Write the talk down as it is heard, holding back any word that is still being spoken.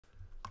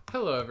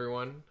Hello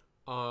everyone.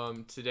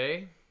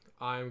 Today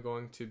I'm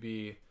going to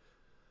be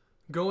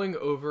going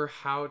over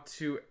how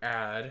to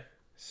add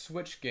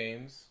Switch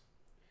games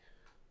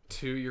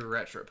to your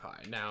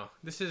Retropie. Now,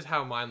 this is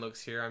how mine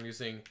looks here. I'm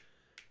using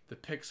the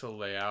pixel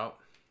layout,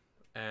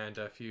 and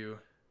if you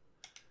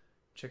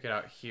check it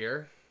out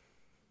here,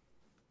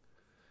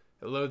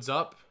 it loads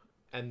up,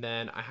 and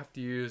then I have to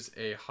use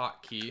a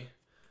hotkey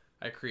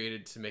I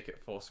created to make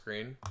it full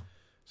screen.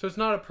 So it's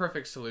not a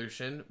perfect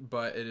solution,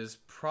 but it is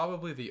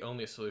probably the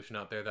only solution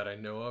out there that I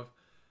know of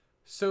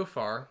so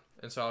far.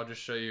 And so I'll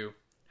just show you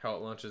how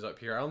it launches up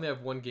here. I only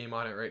have one game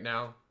on it right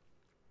now.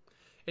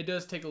 It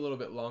does take a little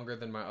bit longer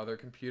than my other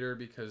computer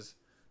because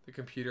the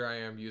computer I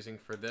am using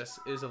for this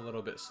is a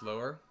little bit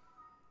slower.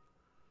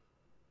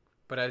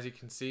 But as you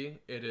can see,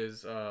 it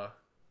is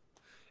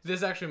this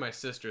is actually my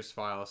sister's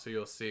file, so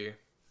you'll see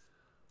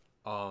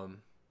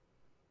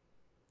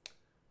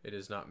it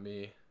is not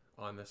me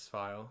on this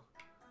file.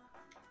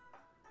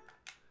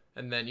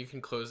 And then you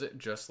can close it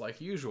just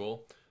like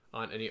usual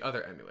on any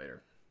other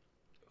emulator.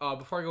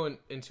 Before I go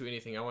into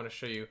anything, I want to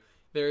show you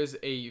there's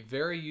a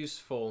very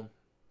useful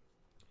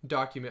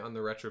document on the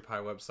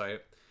Retropie website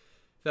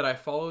that I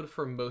followed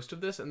for most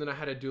of this, and then I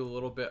had to do a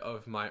little bit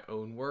of my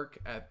own work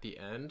at the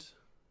end.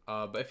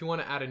 But if you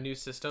want to add a new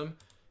system,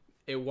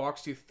 it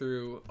walks you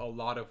through a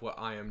lot of what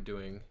I am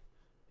doing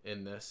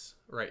in this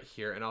right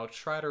here, and I'll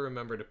try to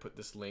remember to put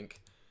this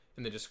link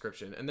in the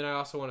description. And then I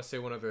also want to say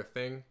one other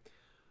thing.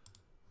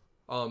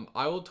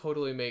 I will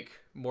totally make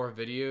more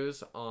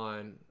videos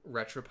on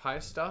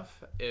Retropie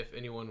stuff if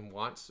anyone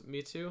wants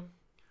me to.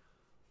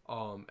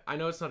 I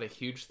know it's not a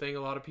huge thing a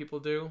lot of people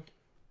do,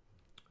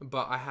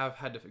 but I have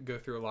had to go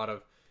through a lot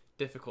of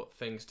difficult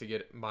things to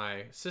get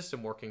my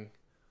system working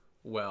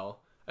well,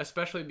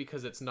 especially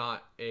because it's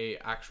not a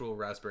actual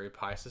Raspberry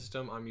Pi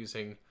system. I'm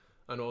using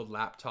an old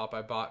laptop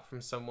I bought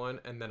from someone,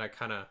 and then I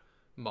kind of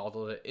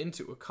modeled it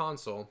into a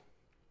console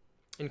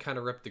and kind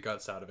of ripped the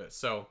guts out of it.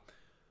 So,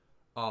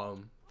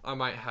 I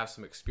might have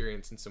some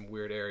experience in some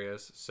weird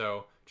areas,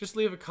 so just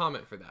leave a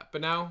comment for that.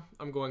 But now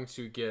I'm going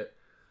to get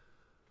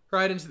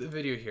right into the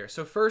video here.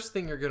 So first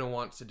thing you're going to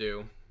want to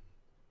do,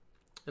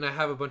 and I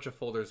have a bunch of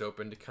folders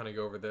open to kind of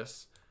go over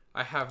this.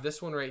 I have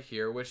this one right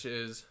here, which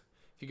is,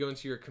 if you go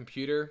into your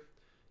computer,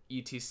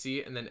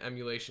 etc, and then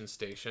emulation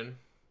station,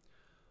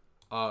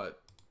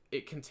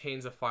 it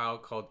contains a file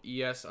called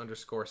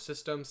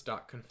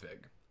es_systems.config.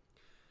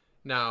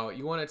 Now,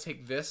 you want to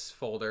take this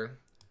folder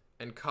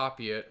and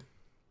copy it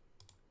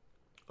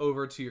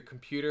over to your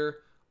computer,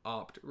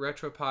 opt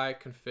retropie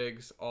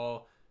configs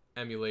all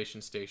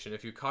emulation station.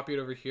 If you copy it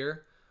over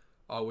here,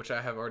 which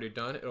I have already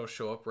done, it'll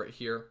show up right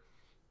here,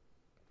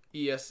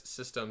 es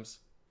systems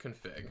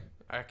config.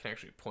 I can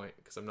actually point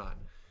because I'm not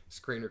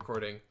screen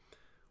recording,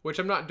 which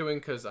I'm not doing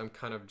because I'm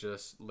kind of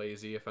just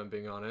lazy, if I'm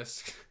being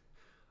honest.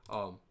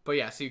 But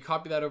yeah, so you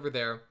copy that over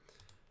there,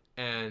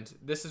 and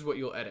this is what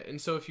you'll edit. And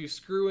so if you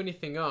screw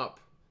anything up,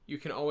 you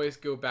can always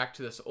go back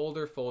to this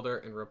older folder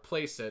and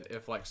replace it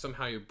if like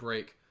somehow you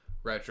break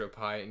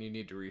Retropie and you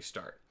need to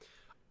restart.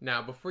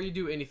 Now, before you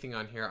do anything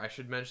on here, I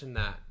should mention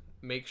that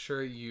make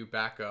sure you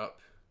back up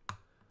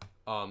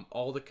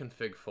all the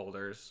config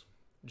folders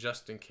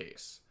just in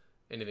case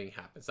anything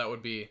happens. That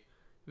would be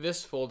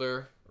this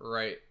folder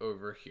right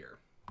over here.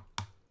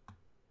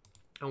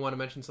 I want to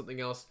mention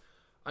something else.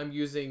 I'm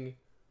using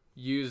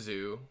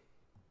Yuzu,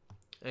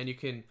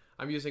 and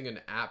I'm using an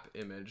app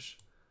image.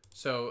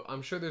 So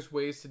I'm sure there's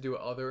ways to do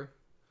it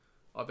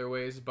other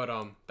ways, but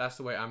that's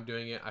the way I'm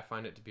doing it. I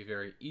find it to be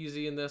very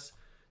easy in this.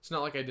 It's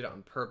not like I did it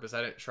on purpose.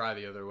 I didn't try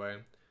the other way.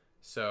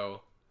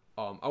 So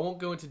I won't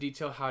go into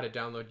detail how to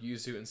download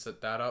Yuzu and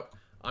set that up.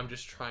 I'm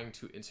just trying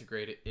to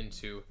integrate it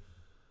into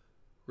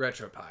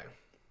Retropie.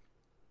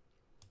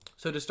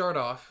 So to start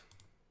off,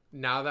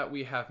 now that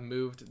we have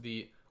moved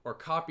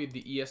copied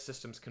the ES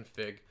systems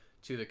config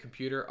to the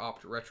computer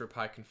opt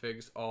retropie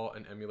configs all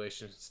and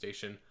emulation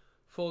station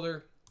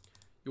folder,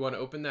 you want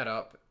to open that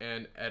up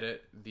and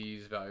edit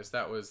these values.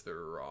 That was the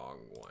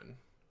wrong one.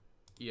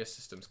 ES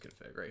systems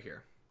config right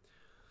here.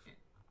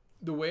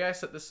 The way I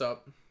set this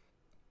up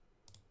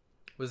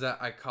was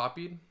that I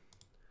copied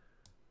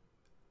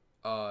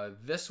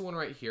this one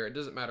right here. It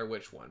doesn't matter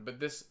which one, but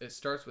it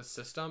starts with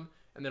system,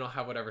 and then I'll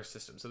have whatever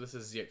system. So this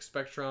is ZX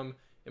Spectrum.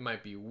 It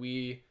might be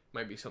Wii,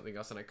 might be something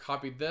else. And I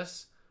copied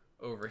this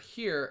over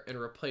here and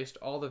replaced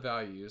all the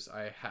values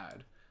I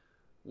had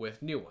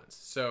with new ones.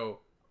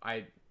 So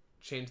I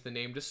changed the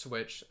name to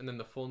Switch, and then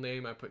the full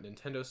name I put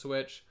Nintendo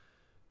Switch.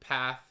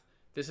 Path,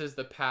 this is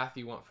the path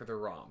you want for the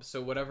ROM.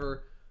 So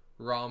whatever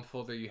ROM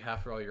folder you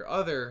have for all your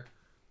other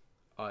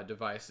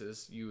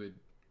devices, you would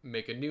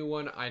make a new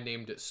one. I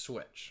named it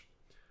Switch.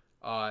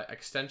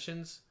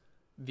 Extensions,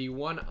 the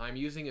one I'm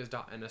using is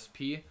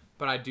 .nsp,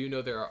 but I do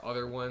know there are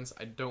other ones.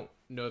 I don't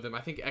know them.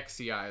 I think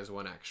XCI is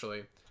one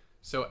actually.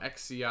 So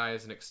XCI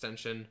is an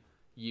extension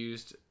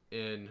used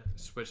in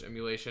Switch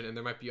emulation, and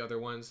there might be other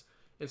ones.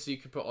 And so you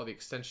can put all the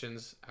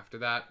extensions after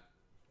that.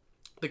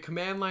 The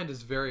command line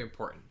is very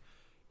important.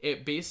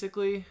 It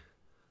basically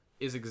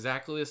is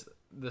exactly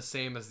the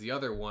same as the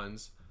other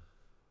ones,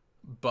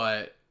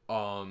 but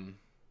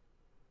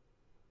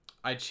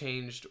I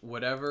changed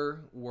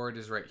whatever word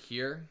is right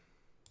here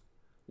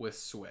with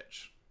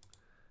switch.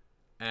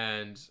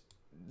 And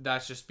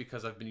that's just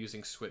because I've been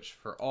using switch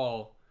for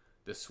all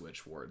the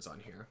switch words on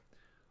here.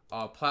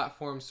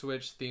 Platform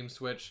switch, theme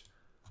switch,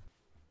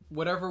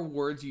 whatever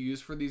words you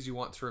use for these you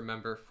want to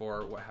remember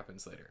for what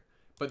happens later.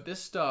 But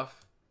this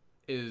stuff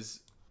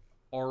is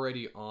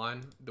already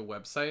on the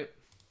website,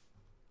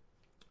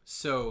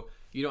 so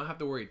you don't have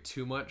to worry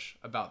too much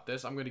about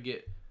this. I'm going to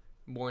get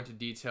more into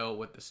detail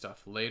with this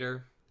stuff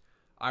later.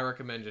 I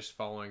recommend just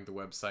following the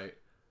website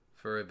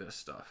for this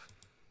stuff.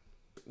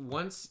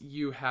 Once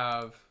you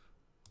have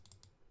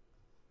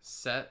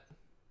set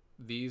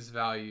these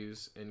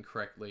values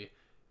incorrectly,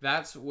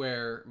 that's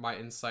where my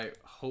insight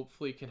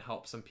hopefully can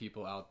help some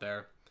people out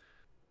there.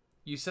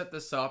 You set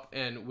this up,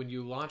 and when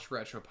you launch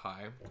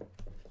Retropie,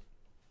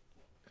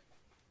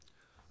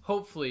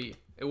 hopefully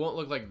it won't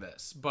look like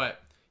this,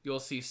 but you'll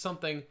see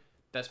something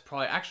that's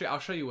probably, actually I'll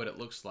show you what it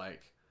looks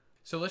like.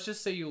 So let's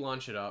just say you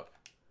launch it up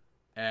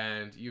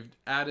and you've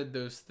added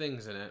those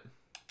things in it.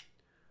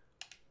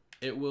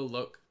 It will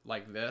look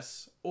like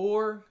this,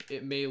 or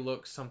it may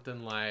look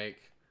something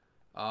like,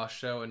 I'll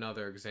show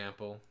another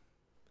example.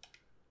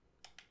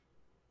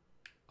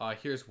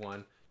 Here's one.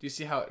 Do you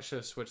see how it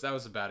shows switch? That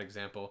was a bad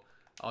example.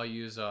 I'll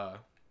use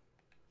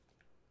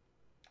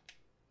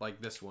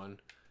like this one.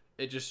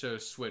 It just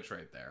shows switch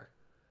right there.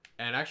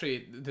 And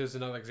actually, there's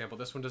another example.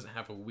 This one doesn't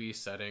have a Wii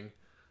setting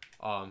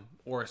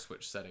or a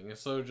switch setting, and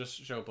so it'll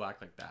just show black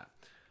like that.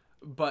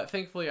 But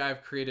thankfully,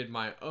 I've created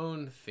my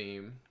own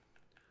theme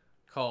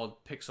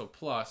called Pixel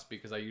Plus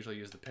because I usually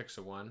use the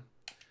Pixel one.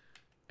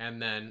 And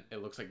then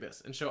it looks like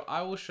this. And so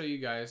I will show you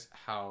guys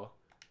how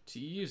to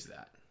use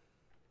that.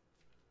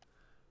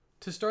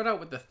 To start out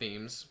with the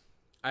themes,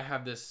 I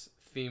have this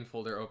theme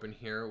folder open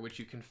here, which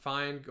you can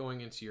find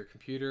going into your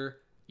computer,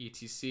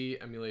 etc,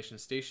 emulation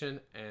station,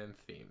 and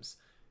themes.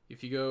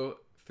 If you go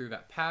through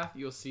that path,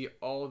 you'll see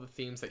all of the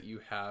themes that you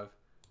have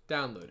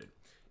downloaded.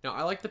 Now,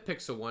 I like the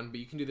Pixel one, but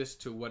you can do this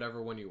to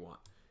whatever one you want.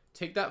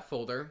 Take that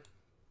folder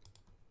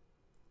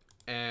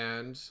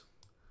and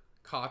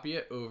copy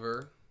it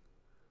over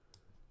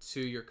to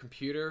your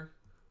computer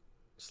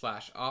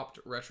 /opt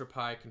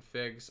retropie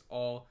configs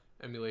all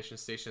emulation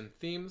station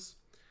themes,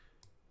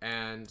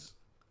 and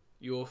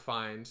you will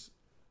find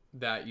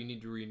that you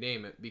need to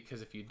rename it,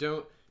 because if you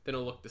don't, then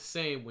it'll look the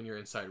same when you're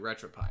inside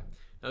Retropie.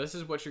 Now this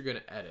is what you're going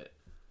to edit,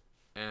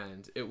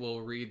 and it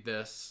will read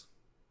this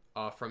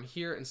from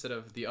here instead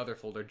of the other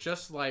folder,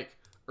 just like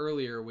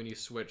earlier when you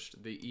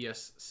switched the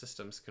ES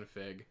systems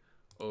config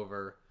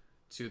over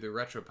to the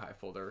Retropie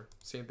folder.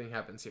 Same thing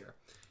happens here.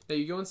 Now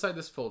you go inside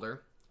this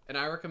folder, and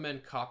I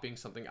recommend copying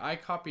something. I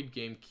copied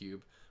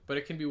GameCube, but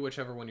it can be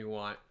whichever one you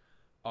want.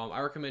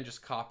 I recommend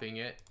just copying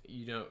it,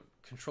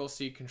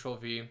 Control-C,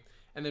 Control-V,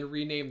 and then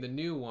rename the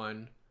new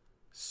one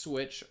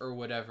Switch or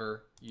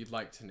whatever you'd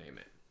like to name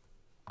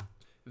it.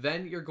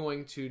 Then you're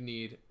going to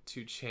need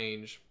to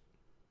change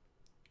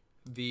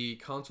the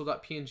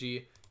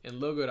console.png and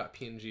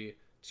logo.png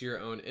to your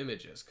own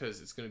images, because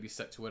it's going to be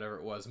set to whatever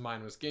it was.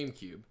 Mine was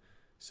GameCube.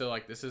 So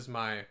like this is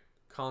my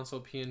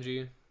console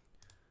PNG,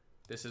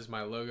 this is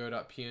my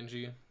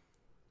logo.png,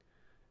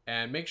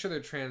 and make sure they're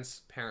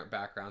transparent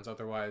backgrounds,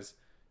 otherwise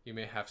you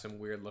may have some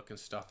weird looking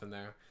stuff in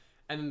there.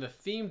 And then the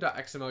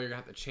theme.xml you're gonna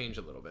have to change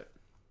a little bit.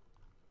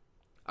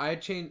 I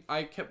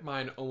kept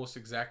mine almost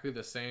exactly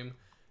the same,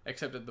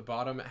 except at the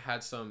bottom it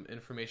had some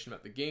information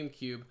about the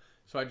GameCube,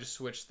 so I just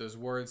switched those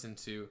words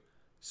into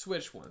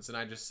Switch ones, and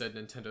I just said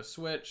Nintendo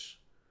Switch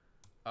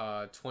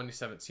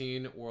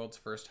 2017 world's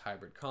first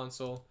hybrid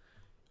console.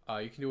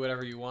 You can do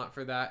whatever you want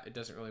for that, it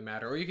doesn't really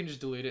matter, or you can just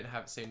delete it and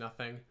have it say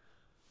nothing,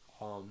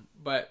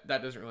 but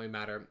that doesn't really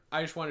matter.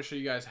 I just want to show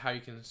you guys how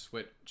you can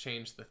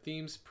change the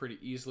themes pretty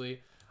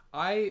easily.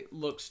 I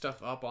looked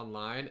stuff up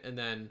online and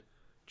then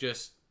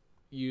just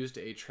used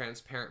a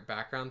transparent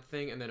background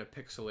thing and then a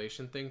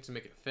pixelation thing to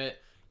make it fit.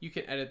 You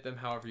can edit them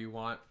however you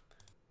want,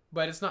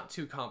 but it's not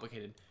too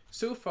complicated.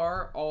 So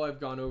far, all I've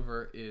gone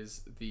over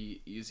is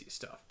the easy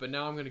stuff, but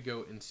now I'm going to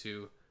go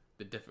into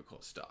the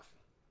difficult stuff.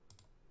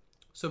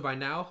 So by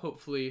now,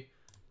 hopefully,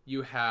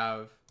 you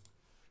have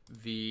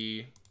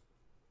the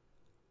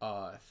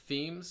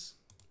themes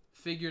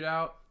figured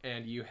out,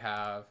 and you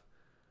have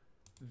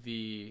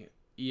the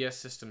ES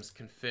systems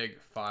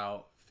config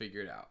file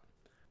figured out.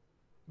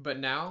 But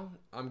now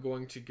I'm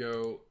going to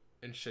go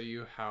and show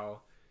you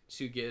how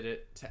to get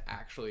it to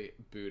actually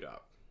boot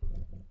up.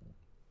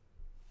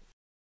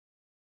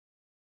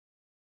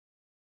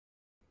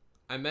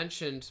 I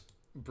mentioned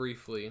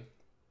briefly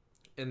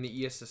in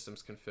the ES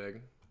systems config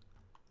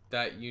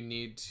that you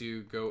need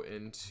to go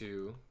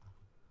into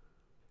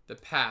the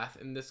path,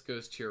 and this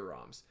goes to your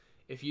ROMs.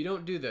 If you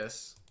don't do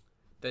this,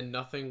 then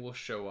nothing will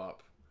show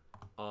up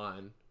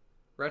on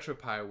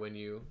Retropie when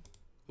you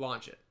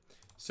launch it.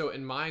 So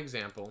in my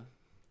example,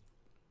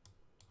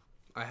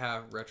 I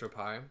have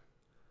Retropie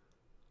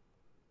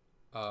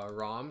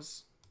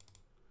ROMs,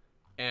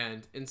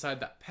 and inside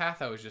that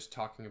path I was just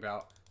talking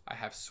about, I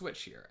have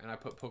Switch here, and I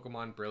put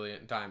Pokemon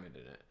Brilliant Diamond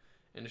in it.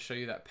 And to show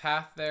you that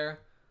path there,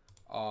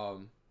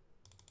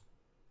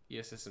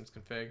 ES systems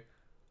config,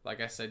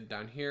 like I said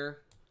down here,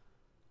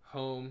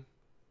 home,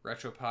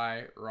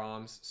 Retropie,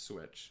 ROMs,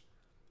 switch.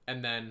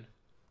 And then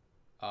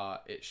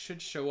it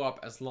should show up,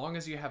 as long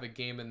as you have a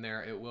game in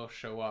there, it will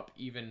show up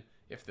even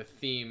if the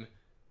theme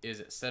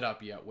isn't set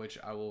up yet, which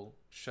I will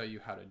show you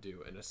how to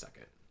do in a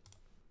second.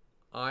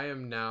 I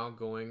am now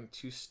going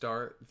to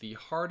start the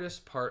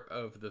hardest part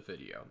of the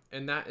video,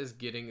 and that is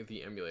getting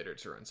the emulator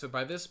to run. So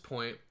by this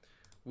point,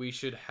 we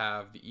should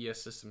have the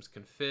ES systems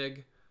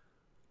config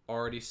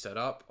already set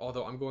up,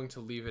 although I'm going to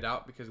leave it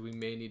out because we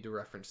may need to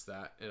reference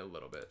that in a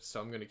little bit. So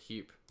I'm going to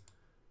keep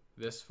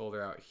this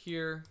folder out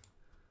here.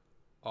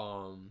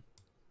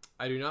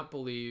 I do not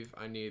believe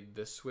I need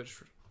the switch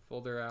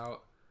folder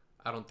out.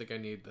 I don't think I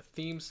need the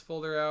themes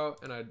folder out,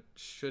 and I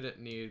shouldn't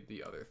need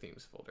the other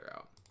themes folder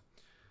out.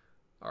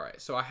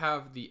 Alright, so I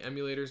have the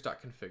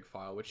emulators.config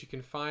file, which you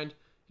can find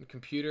in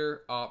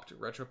computer, opt,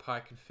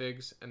 retropie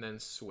configs, and then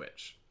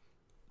switch.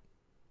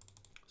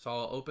 So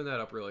I'll open that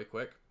up really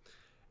quick.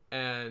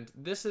 And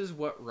this is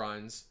what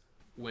runs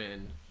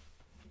when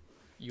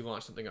you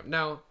launch something up.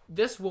 Now,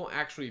 this won't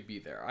actually be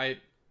there.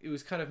 It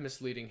was kind of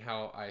misleading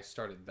how I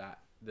started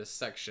this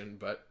section,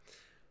 but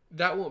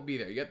that won't be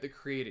there. You have to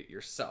create it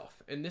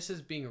yourself. And this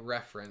is being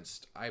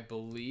referenced, I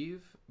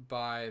believe,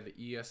 by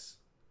the ES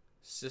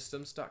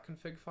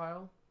systems.config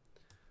file.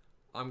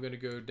 I'm going to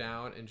go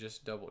down and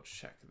just double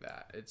check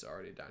that. It's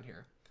already down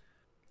here.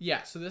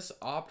 Yeah, so this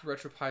opt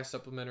retropie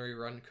supplementary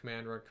run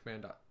command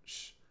dot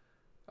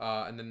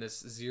and then this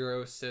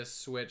 0 sys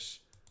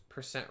switch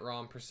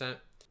 %rom %.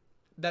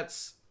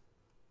 That's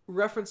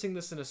referencing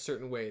this in a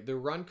certain way. The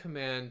run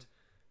command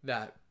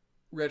that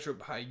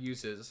Retropie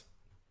uses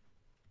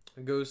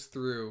goes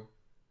through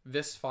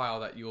this file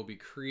that you will be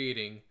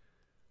creating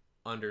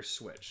under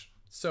switch.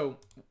 So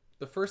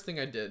the first thing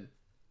I did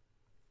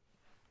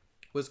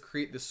was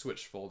create the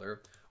switch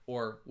folder,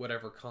 or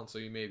whatever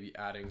console you may be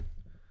adding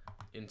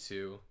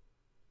into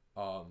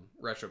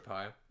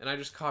Retropie, and I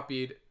just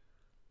copied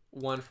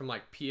one from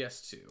like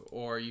PS2,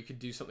 or you could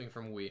do something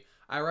from Wii.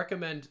 I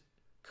recommend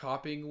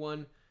copying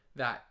one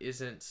that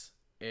isn't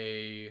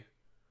the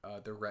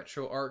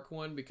RetroArch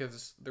one,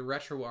 because the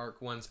RetroArch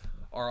ones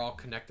are all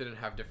connected and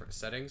have different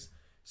settings.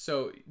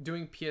 So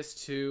doing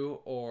PS2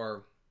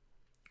 or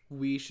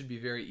Wii should be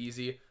very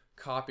easy.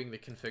 Copying the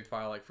config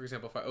file, like for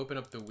example, if I open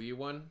up the Wii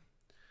one,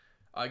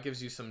 it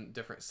gives you some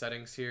different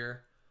settings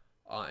here,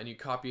 and you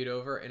copy it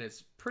over, and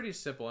it's pretty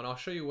simple. And I'll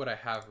show you what I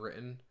have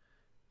written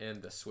in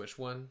the Switch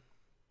one.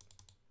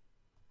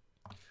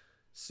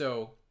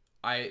 So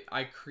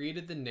I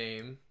created the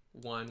name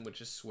one,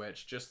 which is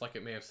Switch, just like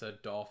it may have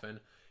said Dolphin.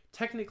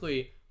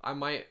 Technically,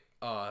 I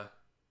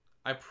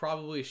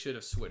probably should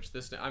have switched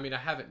this. I mean, I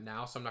have it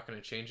now, so I'm not going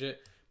to change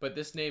it, but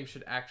this name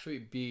should actually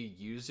be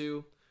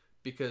Yuzu,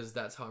 because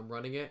that's how I'm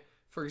running it.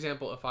 For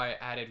example, if I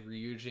added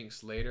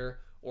Ryujinx later,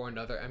 or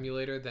another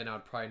emulator, then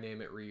I'd probably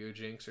name it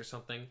Ryujinx or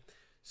something.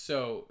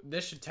 So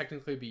this should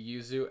technically be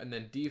Yuzu, and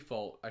then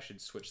default, I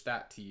should switch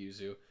that to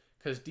Yuzu,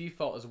 because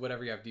default is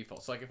whatever you have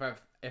default. So like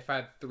if I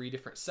had 3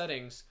 different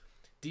settings,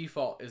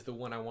 default is the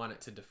one I want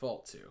it to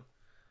default to.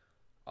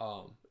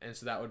 And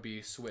so that would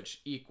be switch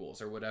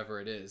equals, or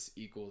whatever it is,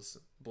 equals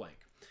blank.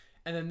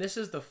 And then this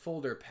is the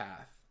folder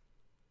path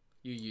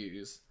you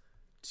use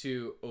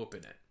to open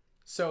it.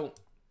 So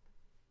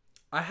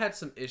I had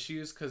some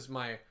issues because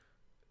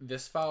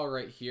this file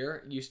right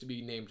here used to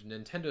be named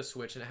Nintendo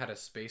Switch, and it had a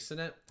space in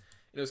it.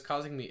 It was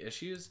causing me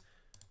issues.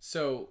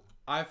 So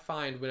I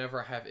find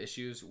whenever I have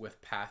issues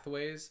with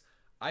pathways,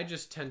 I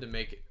just tend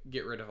to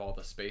get rid of all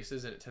the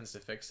spaces, and it tends to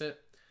fix it.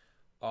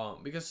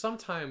 Because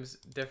sometimes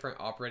different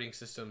operating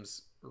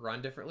systems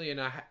run differently, and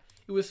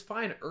it was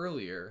fine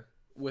earlier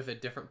with a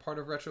different part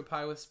of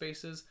Retropie with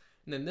spaces,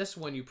 and then this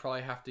one you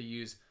probably have to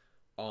use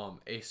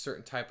a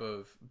certain type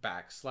of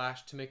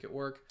backslash to make it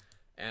work,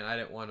 and I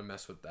didn't want to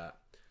mess with that.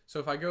 So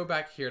if I go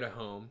back here to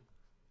home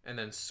and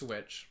then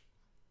switch,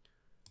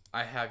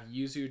 I have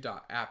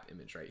yuzu.app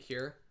image right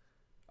here.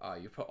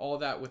 You put all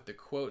that with the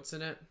quotes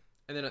in it,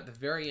 and then at the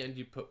very end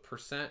you put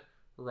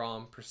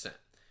 %rom %.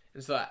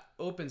 And so that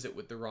opens it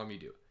with the ROM you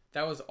do.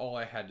 That was all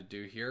I had to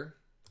do here,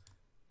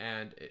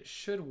 and it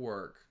should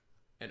work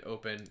and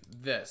open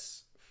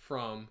this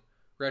from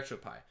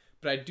Retropie.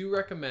 But I do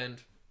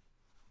recommend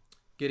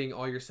getting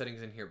all your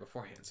settings in here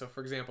beforehand. So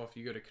for example, if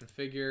you go to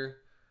configure,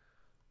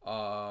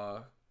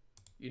 for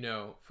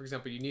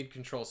example, you need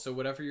controls. So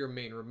whatever your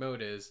main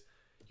remote is,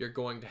 you're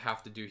going to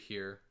have to do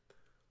here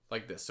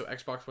like this. So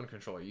Xbox One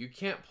controller. You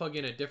can't plug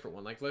in a different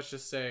one. Like let's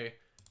just say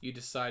you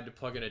decide to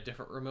plug in a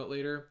different remote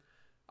later.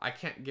 I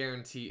can't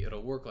guarantee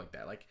it'll work like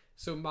that.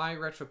 So my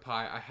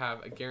Retropie, I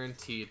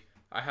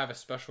have a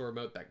special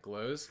remote that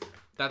glows.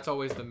 That's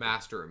always the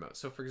master remote.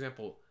 So for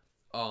example,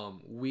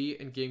 Wii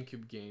and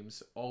GameCube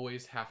games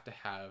always have to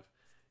have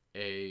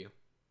a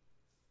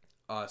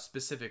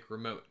specific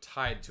remote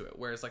tied to it.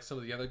 Whereas like some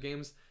of the other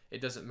games,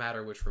 it doesn't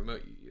matter which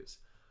remote you use.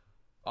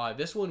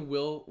 This one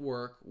will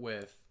work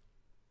with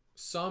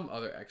some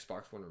other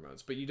Xbox One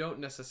remotes, but you don't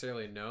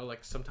necessarily know.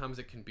 Like sometimes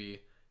it can be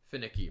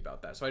finicky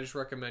about that. So I just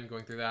recommend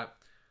going through that.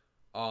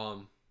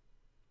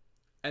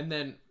 And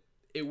then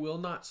it will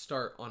not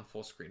start on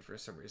full screen for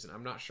some reason.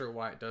 I'm not sure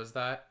why it does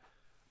that.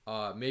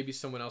 Maybe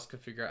someone else can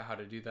figure out how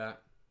to do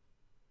that.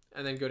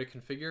 And then go to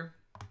configure.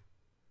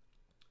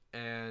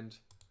 And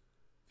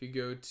if you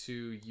go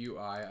to UI,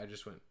 I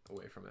just went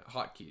away from it.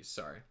 Hotkeys,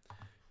 sorry.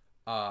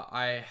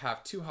 I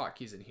have two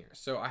hotkeys in here.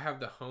 So I have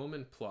the home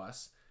and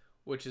plus,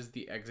 which is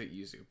the exit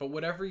Yuzu. But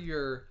whatever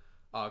your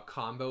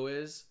combo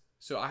is,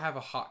 so I have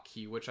a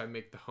hotkey, which I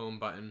make the home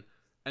button,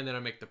 and then I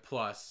make the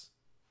plus,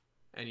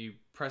 and you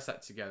press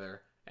that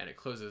together, and it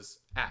closes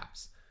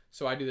apps.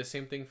 So I do the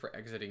same thing for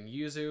exiting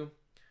Yuzu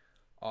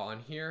on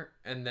here,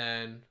 and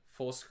then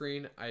full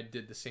screen, I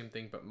did the same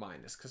thing but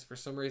minus, because for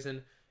some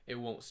reason it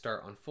won't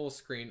start on full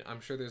screen.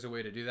 I'm sure there's a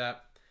way to do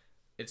that.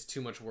 It's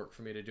too much work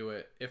for me to do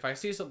it. If I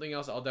see something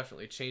else, I'll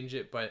definitely change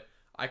it, but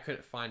I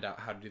couldn't find out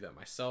how to do that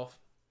myself.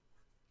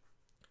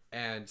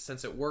 And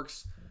since it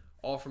works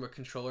all from a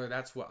controller,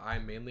 that's what I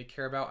mainly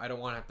care about. I don't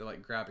want to have to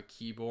like grab a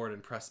keyboard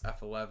and press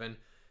F11.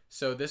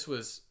 So this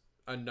was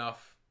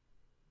enough.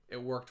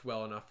 It worked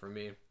well enough for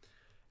me.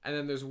 And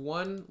then there's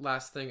one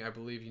last thing I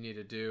believe you need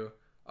to do.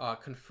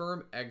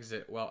 Confirm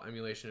exit while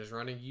emulation is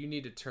running. You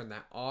need to turn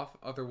that off.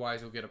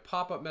 Otherwise, you'll get a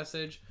pop-up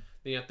message.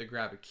 Then you have to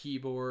grab a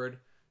keyboard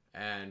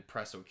and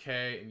press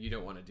OK, and you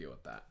don't want to deal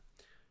with that.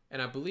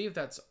 And I believe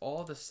that's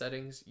all the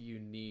settings you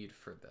need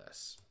for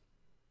this.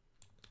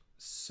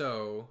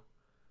 So,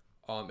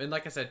 and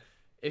like I said,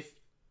 if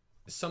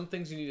some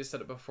things you need to set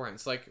up beforehand,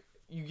 it's like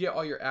you get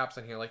all your apps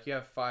on here, like you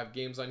have 5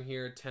 games on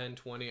here, 10,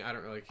 20, I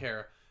don't really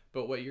care.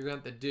 But what you're going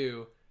to have to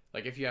do,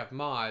 like if you have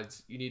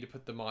mods, you need to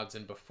put the mods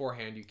in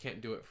beforehand. You can't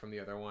do it from the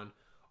other one.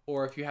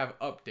 Or if you have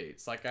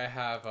updates, like I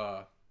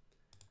have,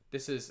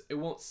 this is, it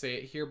won't say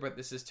it here, but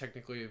this is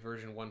technically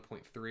version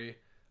 1.3.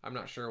 I'm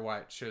not sure why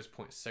it shows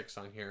 0.6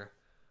 on here.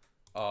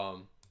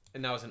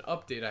 And that was an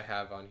update I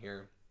have on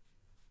here.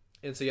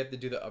 And so you have to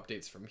do the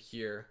updates from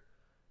here.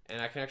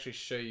 And I can actually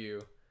show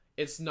you.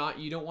 It's not,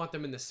 you don't want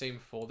them in the same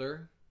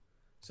folder.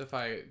 So if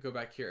I go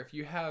back here, if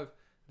you have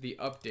the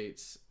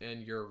updates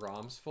in your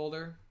ROMs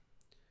folder,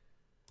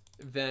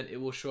 then it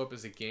will show up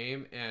as a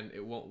game and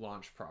it won't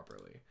launch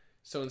properly.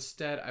 So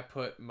instead I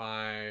put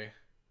my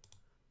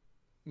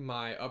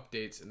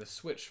updates in the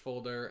Switch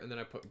folder, and then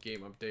I put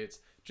game updates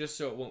just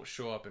so it won't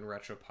show up in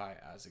Retropie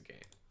as a game.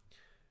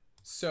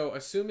 So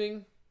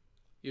assuming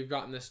you've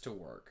gotten this to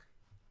work,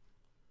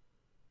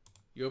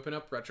 you open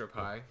up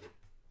Retropie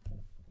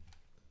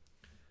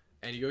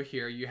and you go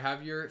here, you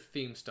have your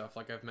theme stuff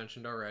like I've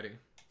mentioned already.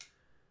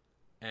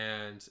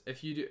 And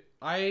if you do,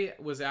 I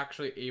was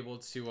actually able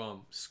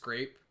to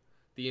scrape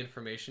the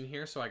information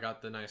here, so I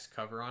got the nice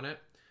cover on it.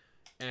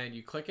 And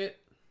you click it,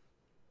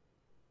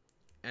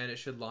 and it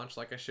should launch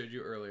like I showed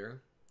you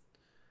earlier.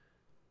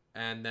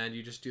 And then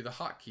you just do the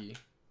hotkey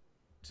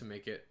to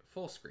make it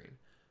full screen.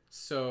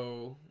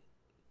 So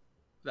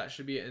that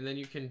should be it. And then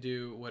you can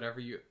do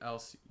whatever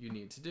else you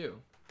need to do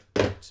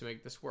to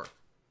make this work.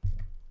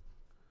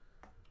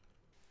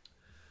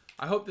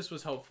 I hope this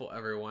was helpful,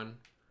 everyone.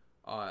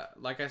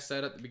 Like I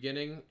said at the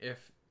beginning,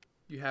 if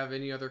you have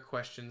any other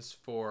questions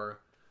for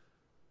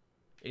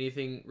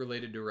anything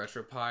related to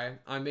Retropie,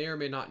 I may or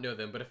may not know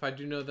them, but if I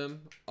do know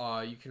them,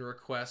 you can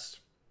request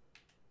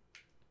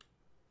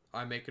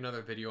I make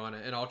another video on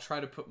it, and I'll try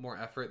to put more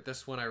effort.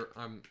 This one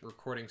I'm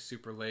recording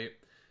super late,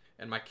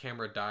 and my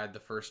camera died the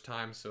first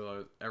time,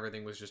 so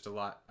everything was just a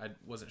lot. I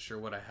wasn't sure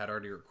what I had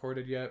already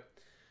recorded yet,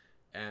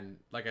 and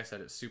like I said,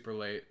 it's super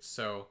late,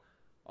 so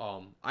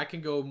I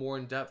can go more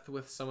in depth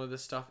with some of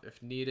this stuff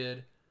if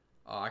needed.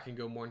 I can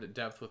go more into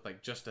depth with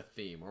like just a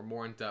theme, or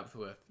more in depth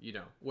with, you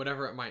know,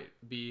 whatever it might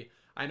be.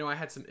 I know I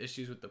had some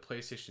issues with the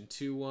PlayStation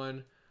 2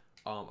 one.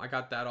 I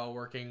got that all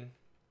working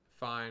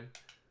fine.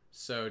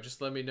 So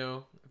just let me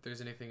know if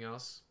there's anything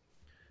else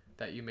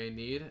that you may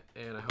need,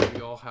 and I hope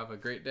you all have a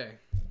great day.